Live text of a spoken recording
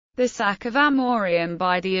The sack of Amorium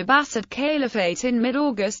by the Abbasid Caliphate in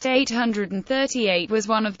mid-August 838 was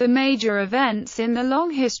one of the major events in the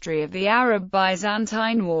long history of the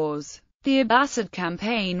Arab-Byzantine Wars. The Abbasid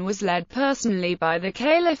campaign was led personally by the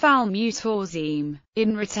Caliph al-Mutawsim,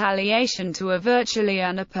 in retaliation to a virtually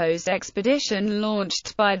unopposed expedition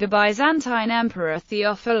launched by the Byzantine Emperor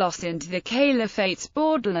Theophilos into the Caliphate's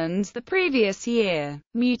borderlands the previous year.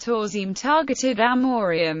 Mutawsim targeted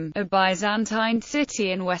Amorium, a Byzantine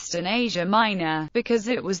city in Western Asia Minor, because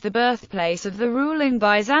it was the birthplace of the ruling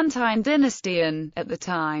Byzantine dynasty and, at the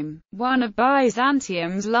time, one of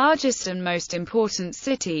Byzantium's largest and most important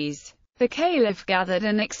cities. The Caliph gathered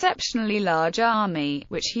an exceptionally large army,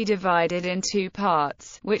 which he divided in two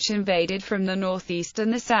parts, which invaded from the northeast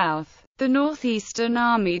and the south. The northeastern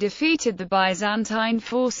army defeated the Byzantine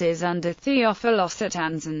forces under Theophilos at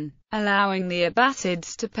Anzan, allowing the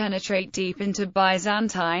Abbasids to penetrate deep into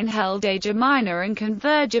Byzantine-held Asia Minor and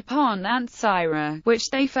converge upon Ancyra,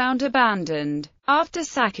 which they found abandoned. After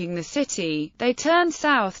sacking the city, they turned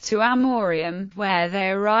south to Amorium, where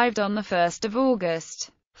they arrived on the 1st of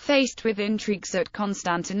August. Faced with intrigues at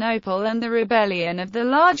Constantinople and the rebellion of the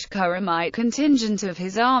large Kuramite contingent of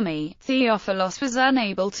his army, Theophilos was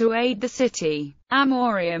unable to aid the city.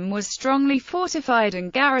 Amorium was strongly fortified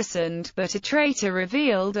and garrisoned, but a traitor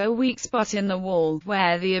revealed a weak spot in the wall,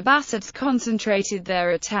 where the Abbasids concentrated their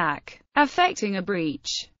attack, effecting a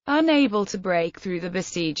breach. Unable to break through the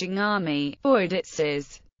besieging army,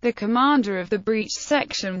 Eurydices, the commander of the breached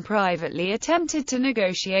section, privately attempted to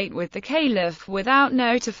negotiate with the Caliph without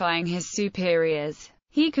notifying his superiors.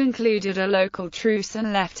 He concluded a local truce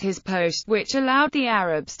and left his post, which allowed the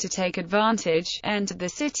Arabs to take advantage, enter the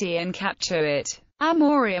city and capture it.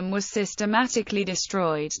 Amorium was systematically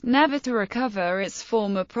destroyed, never to recover its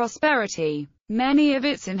former prosperity. Many of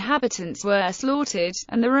its inhabitants were slaughtered,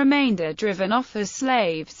 and the remainder driven off as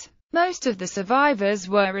slaves. Most of the survivors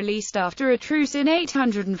were released after a truce in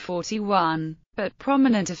 841, but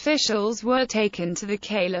prominent officials were taken to the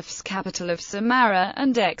Caliph's capital of Samarra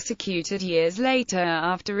and executed years later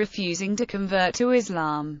after refusing to convert to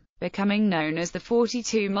Islam, becoming known as the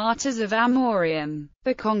 42 Martyrs of Amorium.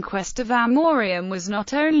 The conquest of Amorium was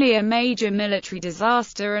not only a major military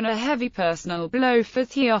disaster and a heavy personal blow for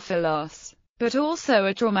Theophilos, but also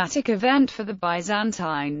a traumatic event for the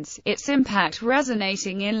Byzantines, its impact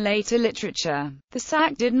resonating in later literature. The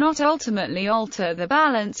sack did not ultimately alter the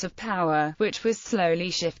balance of power, which was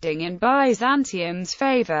slowly shifting in Byzantium's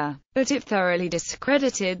favor, but it thoroughly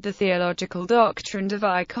discredited the theological doctrine of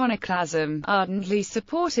iconoclasm, ardently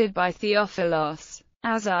supported by Theophilos.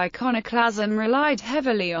 As iconoclasm relied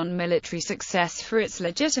heavily on military success for its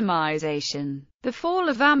legitimization, the fall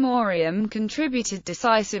of Amorium contributed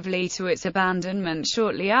decisively to its abandonment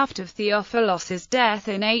shortly after Theophilos's death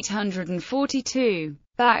in 842.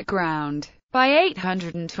 Background: by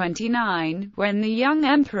 829, when the young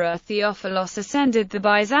emperor Theophilos ascended the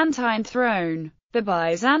Byzantine throne, the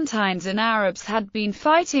Byzantines and Arabs had been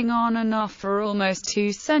fighting on and off for almost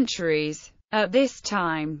 2 centuries. At this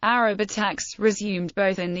time, Arab attacks resumed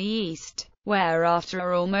both in the east, where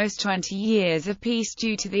after almost 20 years of peace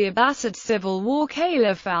due to the Abbasid civil war,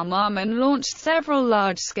 Caliph al-Ma'mun launched several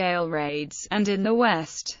large-scale raids, and in the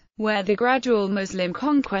west, where the gradual Muslim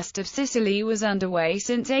conquest of Sicily was underway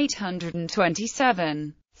since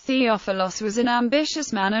 827. Theophilos was an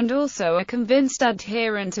ambitious man and also a convinced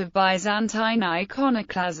adherent of Byzantine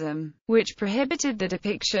iconoclasm, which prohibited the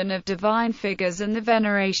depiction of divine figures and the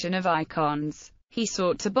veneration of icons. He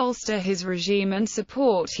sought to bolster his regime and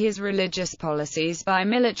support his religious policies by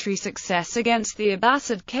military success against the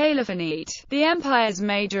Abbasid Caliphate, the empire's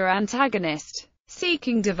major antagonist,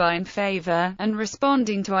 seeking divine favor, and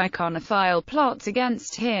responding to iconophile plots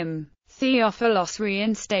against him. Theophilos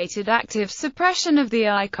reinstated active suppression of the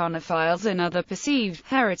iconophiles and other perceived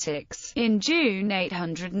heretics in June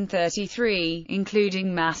 833,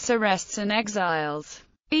 including mass arrests and exiles,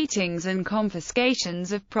 beatings and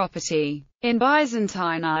confiscations of property. In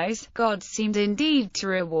Byzantine eyes, God seemed indeed to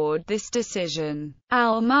reward this decision.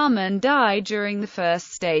 Al-Ma'mun died during the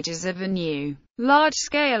first stages of a new,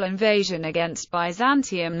 large-scale invasion against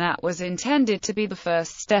Byzantium that was intended to be the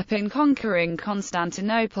first step in conquering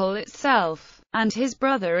Constantinople itself, and his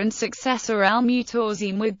brother and successor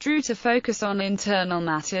al-Mutawsim withdrew to focus on internal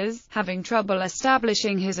matters, having trouble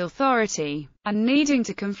establishing his authority, and needing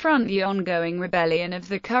to confront the ongoing rebellion of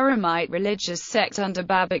the Kuramite religious sect under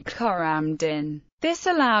Babak Khurramdin. This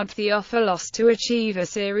allowed Theophilos to achieve a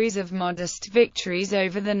series of modest victories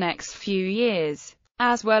over the next few years,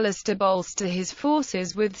 as well as to bolster his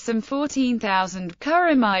forces with some 14,000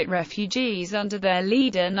 Kuramite refugees under their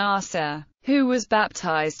leader Nasser. who was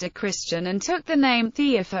baptized a Christian and took the name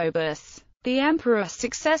Theophobus. The emperor's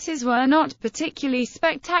successes were not particularly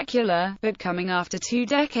spectacular, but coming after 2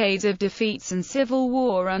 decades of defeats and civil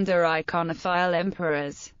war under iconophile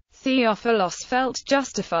emperors, Theophilos felt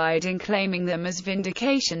justified in claiming them as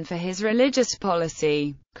vindication for his religious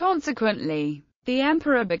policy. Consequently, the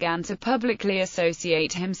emperor began to publicly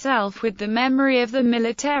associate himself with the memory of the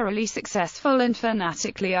militarily successful and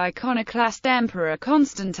fanatically iconoclast Emperor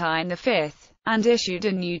Constantine V, and issued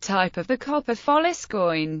a new type of the copper follis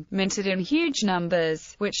coin, minted in huge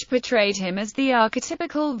numbers, which portrayed him as the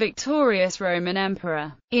archetypical victorious Roman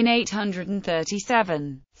emperor. In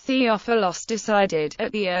 837, Theophilos decided,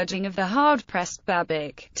 at the urging of the hard-pressed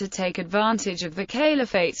Babic, to take advantage of the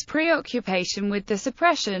caliphate's preoccupation with the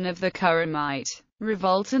suppression of the Kuramite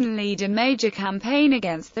revolt and lead a major campaign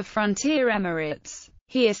against the frontier emirates.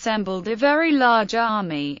 He assembled a very large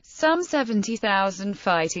army, some 70,000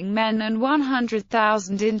 fighting men and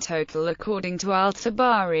 100,000 in total according to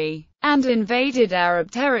Al-Tabari, and invaded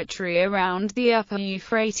Arab territory around the upper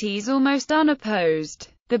Euphrates almost unopposed.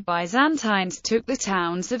 The Byzantines took the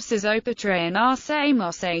towns of Sozopetra and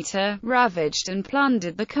Arsamosata, ravaged and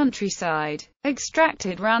plundered the countryside,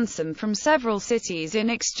 extracted ransom from several cities in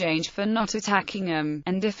exchange for not attacking them,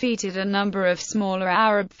 and defeated a number of smaller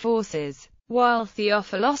Arab forces. While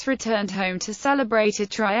Theophilos returned home to celebrate a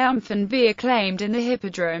triumph and be acclaimed in the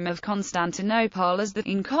Hippodrome of Constantinople as the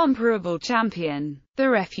incomparable champion, the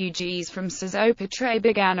refugees from Sozopetra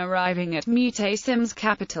began arriving at Mutasim's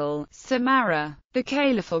capital, Samarra. The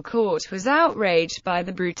caliphal court was outraged by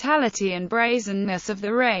the brutality and brazenness of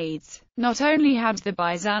the raids. Not only had the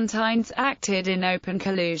Byzantines acted in open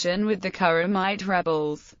collusion with the Kuramite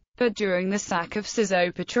rebels, but during the sack of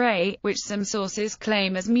Sozopetra, which some sources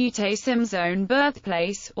claim as Mutasim's own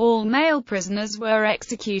birthplace, all male prisoners were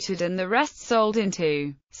executed and the rest sold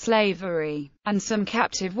into slavery, and some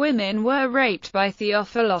captive women were raped by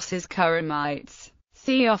Theophilos's Kuramites.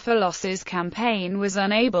 Theophilos's campaign was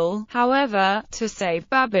unable, however, to save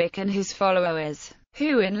Babic and his followers,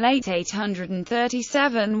 who in late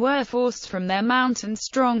 837 were forced from their mountain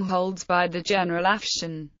strongholds by the general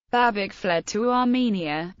Afshan. Babic fled to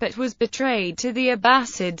Armenia, but was betrayed to the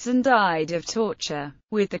Abbasids and died of torture.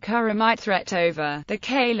 With the Kuramite threat over, the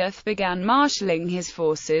caliph began marshalling his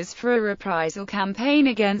forces for a reprisal campaign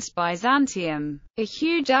against Byzantium. A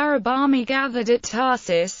huge Arab army gathered at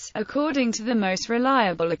Tarsus, according to the most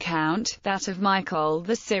reliable account, that of Michael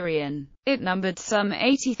the Syrian. It numbered some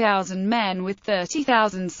 80,000 men with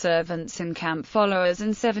 30,000 servants and camp followers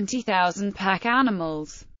and 70,000 pack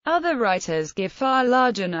animals. Other writers give far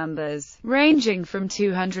larger numbers, ranging from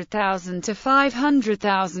 200,000 to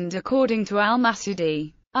 500,000 according to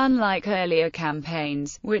al-Masudi. Unlike earlier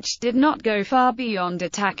campaigns, which did not go far beyond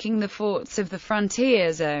attacking the forts of the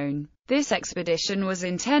frontier zone, this expedition was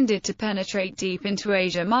intended to penetrate deep into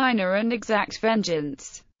Asia Minor and exact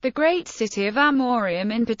vengeance. The great city of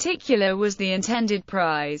Amorium in particular was the intended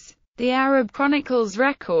prize. The Arab chronicles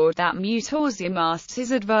record that Mutasim asked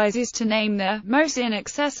his advisors to name the most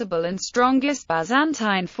inaccessible and strongest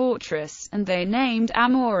Byzantine fortress, and they named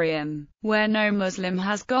Amorium, where no Muslim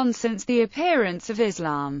has gone since the appearance of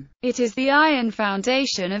Islam. It is the iron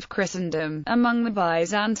foundation of Christendom. Among the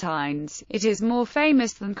Byzantines, it is more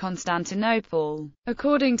famous than Constantinople.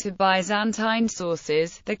 According to Byzantine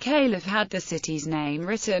sources, the caliph had the city's name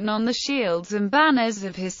written on the shields and banners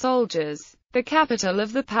of his soldiers. The capital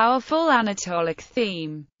of the powerful Anatolic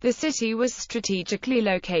theme, the city was strategically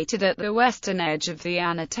located at the western edge of the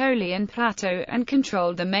Anatolian plateau and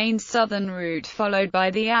controlled the main southern route followed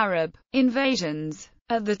by the Arab invasions.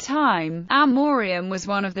 At the time, Amorium was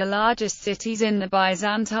one of the largest cities in the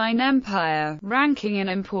Byzantine Empire, ranking in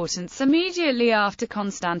importance immediately after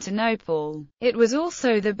Constantinople. It was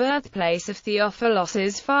also the birthplace of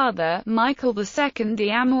Theophilos's father, Michael II the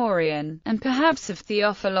Amorian, and perhaps of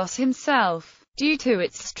Theophilos himself. Due to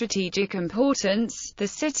its strategic importance, the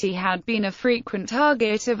city had been a frequent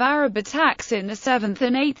target of Arab attacks in the 7th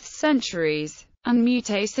and 8th centuries. And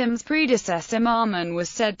Mutasim's predecessor Marmon was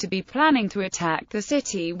said to be planning to attack the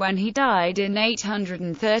city when he died in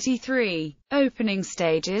 833. Opening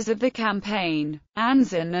stages of the campaign,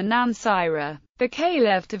 Anzan and Ansira. The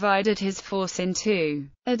caliph divided his force in two.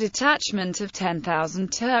 A detachment of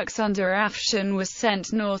 10,000 Turks under Afshan was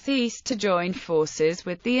sent northeast to join forces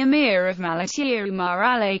with the emir of Malatia Umar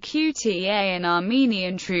al-Qta and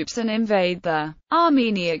Armenian troops and invade the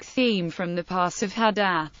Armeniac theme from the pass of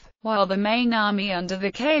Hadath, while the main army under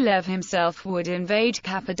the caliph himself would invade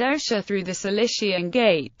Cappadocia through the Cilician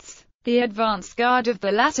gates. The advance guard of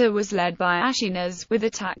the latter was led by Ashinas, with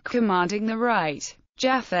attack commanding the right.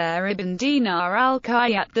 Ja'far ibn Dinar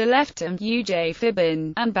al-Qayyat the left and Ujayf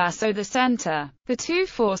ibn Anbaso the center. The two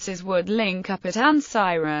forces would link up at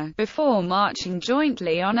Ansira, before marching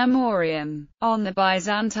jointly on Amorium. On the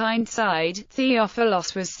Byzantine side,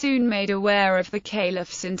 Theophilos was soon made aware of the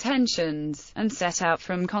caliph's intentions, and set out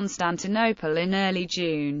from Constantinople in early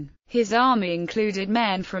June. His army included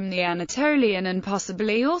men from the Anatolian and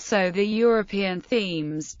possibly also the European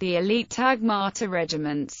themes, the elite Tagmata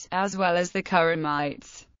regiments, as well as the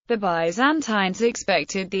Kuramites. The Byzantines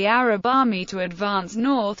expected the Arab army to advance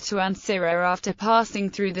north to Ansira after passing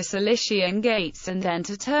through the Cilician gates and then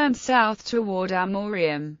to turn south toward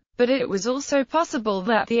Amorium. But it was also possible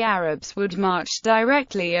that the Arabs would march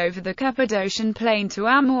directly over the Cappadocian plain to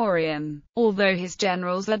Amorium, although his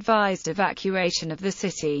generals advised evacuation of the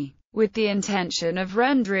city, with the intention of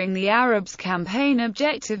rendering the Arabs' campaign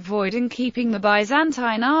objective void and keeping the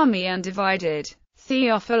Byzantine army undivided.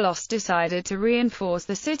 Theophilos decided to reinforce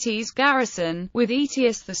the city's garrison, with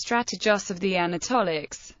Aetius the strategos of the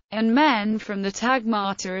Anatolics, and men from the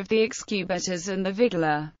Tagmata of the Excubatas and the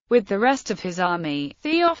Vigila. With the rest of his army,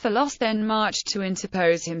 Theophilos then marched to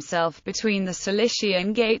interpose himself between the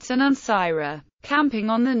Cilician gates and Ansira, camping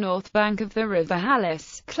on the north bank of the river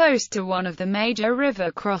Halys, close to one of the major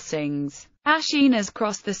river crossings. Ashenas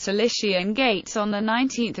crossed the Cilician gates on the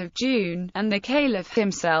 19th of June, and the Caliph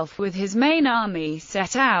himself with his main army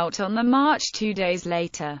set out on the march 2 days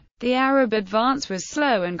later. The Arab advance was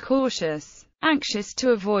slow and cautious. Anxious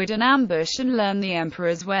to avoid an ambush and learn the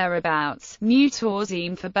emperor's whereabouts,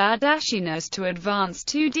 Mutarzim forbade Ashenas to advance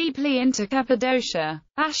too deeply into Cappadocia.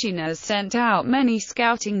 Ashenas sent out many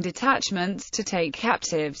scouting detachments to take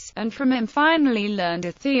captives, and from him finally learned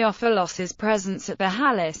of Theophilos's presence at the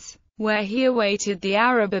Halys, where he awaited the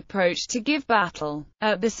Arab approach to give battle.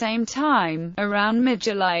 At the same time, around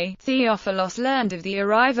mid-July, Theophilos learned of the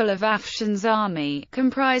arrival of Afshan's army,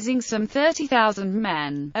 comprising some 30,000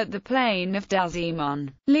 men, at the plain of Dazimon.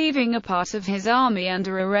 Leaving a part of his army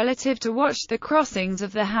under a relative to watch the crossings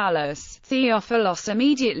of the Halys, Theophilos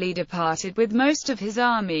immediately departed with most of his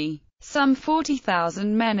army, some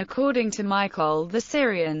 40,000 men according to Michael the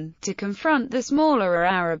Syrian, to confront the smaller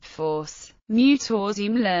Arab force.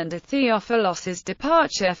 Mutarzim learned of Theophilos's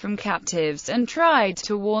departure from captives and tried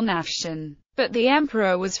to warn Afshan, but the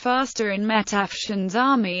emperor was faster and met Afshan's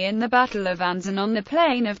army in the Battle of Anzan on the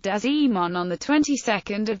plain of Dazimon on the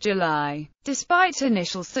 22nd of July. Despite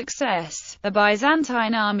initial success, the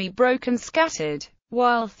Byzantine army broke and scattered,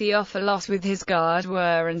 while Theophilos with his guard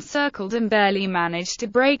were encircled and barely managed to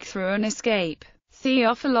break through and escape.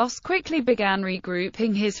 Theophilos quickly began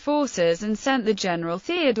regrouping his forces and sent the general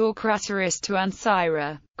Theodore Craterus to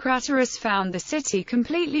Ansira. Craterus found the city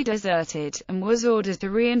completely deserted, and was ordered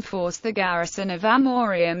to reinforce the garrison of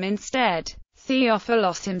Amorium instead.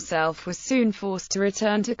 Theophilos himself was soon forced to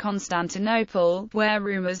return to Constantinople, where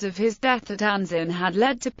rumors of his death at Anzan had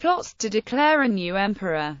led to plots to declare a new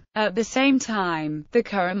emperor. At the same time, the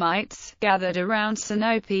Kuramites, gathered around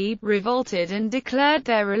Sinope, revolted and declared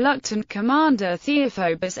their reluctant commander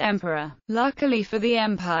Theophobus emperor. Luckily for the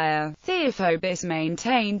empire, Theophobus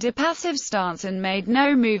maintained a passive stance and made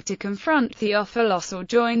no move to confront Theophilos or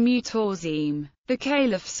join Mutarzim. The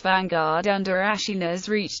Caliph's vanguard under Ashenas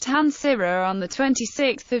reached Ansira on the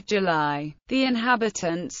 26th of July. The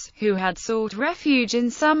inhabitants, who had sought refuge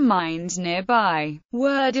in some mines nearby,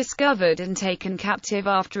 were discovered and taken captive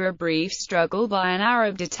after a brief struggle by an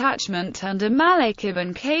Arab detachment under Malik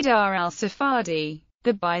ibn Qadar al-Safadi.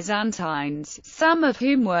 The Byzantines, some of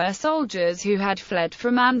whom were soldiers who had fled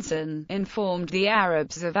from Anzan, informed the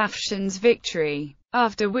Arabs of Afshan's victory,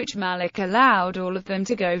 after which Malik allowed all of them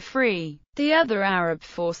to go free. The other Arab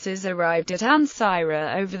forces arrived at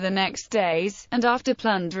Ansira over the next days, and after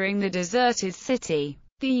plundering the deserted city,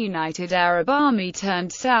 the united Arab army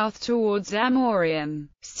turned south towards Amorium.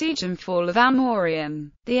 Siege and fall of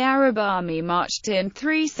Amorium. The Arab army marched in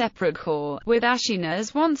 3 separate corps, with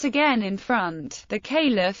Ashenas once again in front, the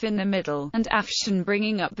Caliph in the middle, and Afshan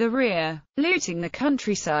bringing up the rear, looting the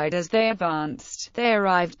countryside as they advanced. They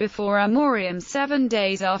arrived before Amorium 7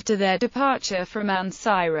 days after their departure from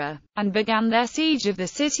Ansira, and began their siege of the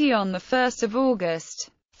city on the 1st of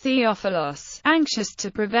August. Theophilos, anxious to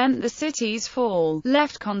prevent the city's fall,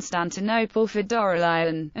 left Constantinople for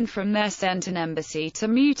Dorylaeum, and from there sent an embassy to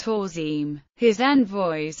Mutarzim. His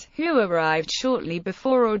envoys, who arrived shortly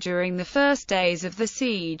before or during the first days of the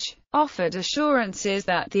siege, offered assurances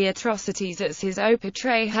that the atrocities at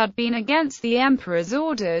Sisopatre had been against the emperor's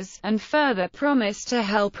orders, and further promised to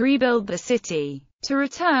help rebuild the city, to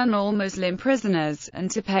return all Muslim prisoners, and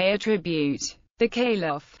to pay a tribute. The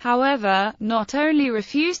Caliph, however, not only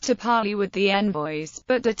refused to parley with the envoys,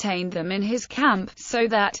 but detained them in his camp, so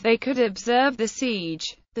that they could observe the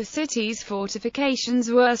siege. The city's fortifications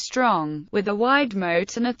were strong, with a wide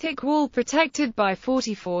moat and a thick wall protected by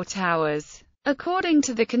 44 towers. According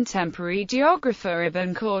to the contemporary geographer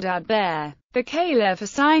Ibn Khaldun, the Caliph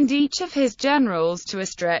assigned each of his generals to a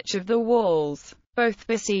stretch of the walls. Both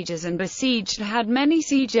besiegers and besieged had many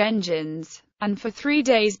siege engines, and for 3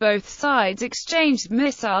 days both sides exchanged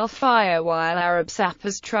missile fire while Arab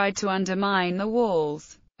sappers tried to undermine the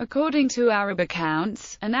walls. According to Arab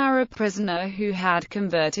accounts, an Arab prisoner who had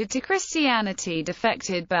converted to Christianity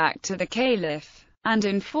defected back to the Caliph and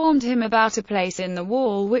informed him about a place in the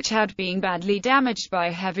wall which had been badly damaged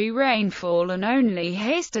by heavy rainfall and only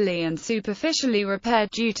hastily and superficially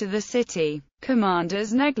repaired due to the city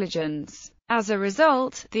commander's negligence. As a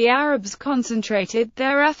result, the Arabs concentrated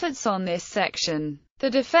their efforts on this section. The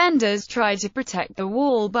defenders tried to protect the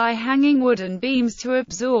wall by hanging wooden beams to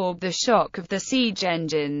absorb the shock of the siege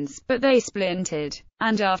engines, but they splintered,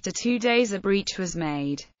 and after 2 days a breach was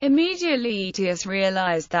made. Immediately Aetius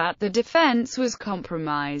realized that the defense was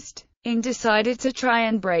compromised. He decided to try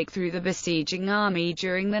and break through the besieging army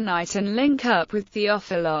during the night and link up with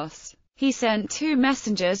Theophilos. He sent 2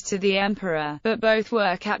 messengers to the emperor, but both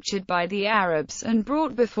were captured by the Arabs and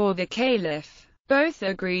brought before the Caliph. Both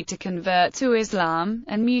agreed to convert to Islam,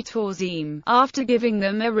 and Mutawsim, after giving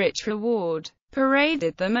them a rich reward,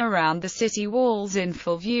 paraded them around the city walls in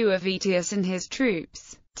full view of Aetius and his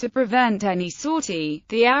troops. To prevent any sortie,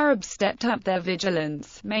 the Arabs stepped up their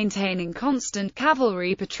vigilance, maintaining constant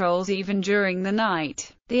cavalry patrols even during the night.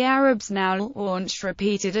 The Arabs now launched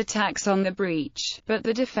repeated attacks on the breach, but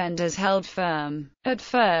the defenders held firm. At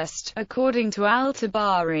first, according to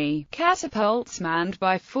Al-Tabari, catapults manned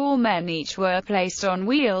by 4 men each were placed on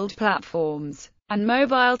wheeled platforms, and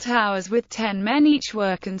mobile towers with 10 men each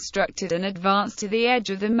were constructed and advanced to the edge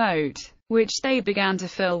of the moat, which they began to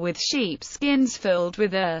fill with sheepskins filled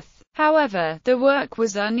with earth. However, the work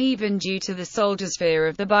was uneven due to the soldiers' fear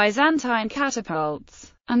of the Byzantine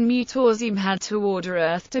catapults, and Mutawsim had to order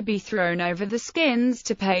earth to be thrown over the skins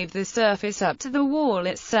to pave the surface up to the wall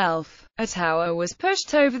itself. A tower was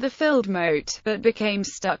pushed over the filled moat, but became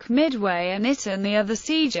stuck midway, and it and the other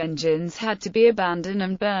siege engines had to be abandoned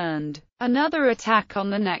and burned. Another attack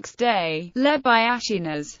on the next day, led by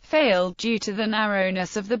Ashinas, failed due to the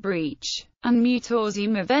narrowness of the breach, and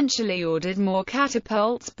Mutawsim eventually ordered more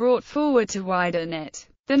catapults brought forward to widen it.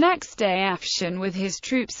 The next day Afshan with his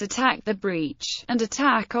troops attacked the breach, and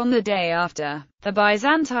attack on the day after. The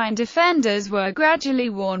Byzantine defenders were gradually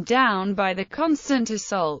worn down by the constant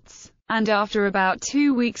assaults, and after about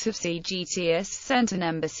 2 weeks of siege Aetius sent an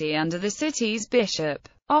embassy under the city's bishop,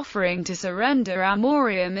 offering to surrender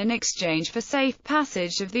Amorium in exchange for safe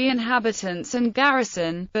passage of the inhabitants and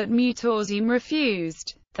garrison, but Mutawsim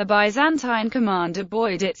refused. The Byzantine commander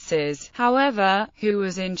Boiditzes, however, who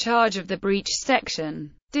was in charge of the breach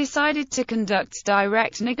section, decided to conduct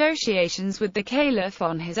direct negotiations with the Caliph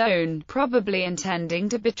on his own, probably intending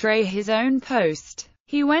to betray his own post.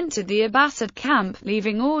 He went to the Abbasid camp,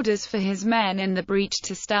 leaving orders for his men in the breach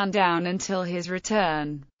to stand down until his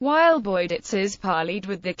return. While Boiditzes parleyed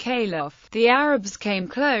with the Caliph, the Arabs came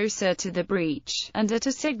closer to the breach, and at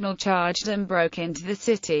a signal charged and broke into the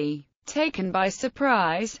city. Taken by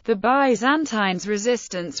surprise, the Byzantines'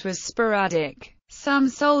 resistance was sporadic. Some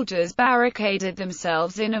soldiers barricaded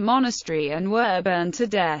themselves in a monastery and were burned to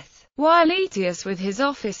death, while Aetius with his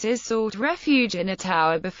officers sought refuge in a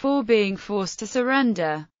tower before being forced to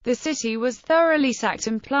surrender. The city was thoroughly sacked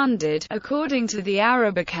and plundered. According to the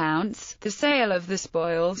Arab accounts, the sale of the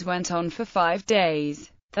spoils went on for 5 days.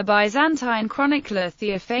 The Byzantine chronicler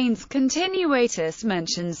Theophanes Continuatus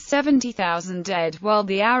mentions 70,000 dead, while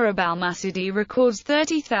the Arab al-Masudi records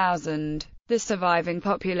 30,000. The surviving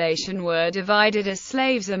population were divided as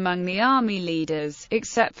slaves among the army leaders,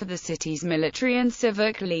 except for the city's military and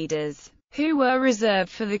civic leaders, who were reserved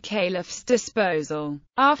for the Caliph's disposal.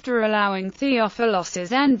 After allowing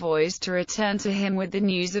Theophilos's envoys to return to him with the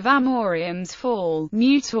news of Amorium's fall,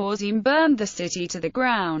 Mutawsim burned the city to the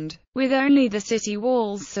ground, with only the city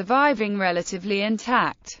walls surviving relatively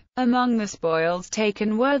intact. Among the spoils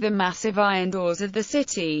taken were the massive iron doors of the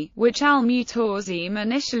city, which al-Mutawsim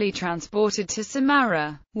initially transported to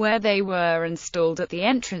Samarra, where they were installed at the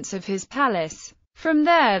entrance of his palace. From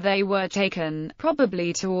there they were taken,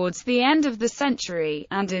 probably towards the end of the century,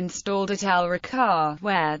 and installed at al-Raqqa,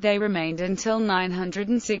 where they remained until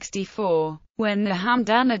 964, when the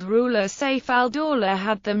Hamdanid ruler Saif al-Dawla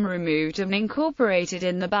had them removed and incorporated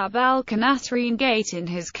in the Bab al-Qanasrine gate in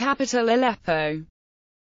his capital Aleppo.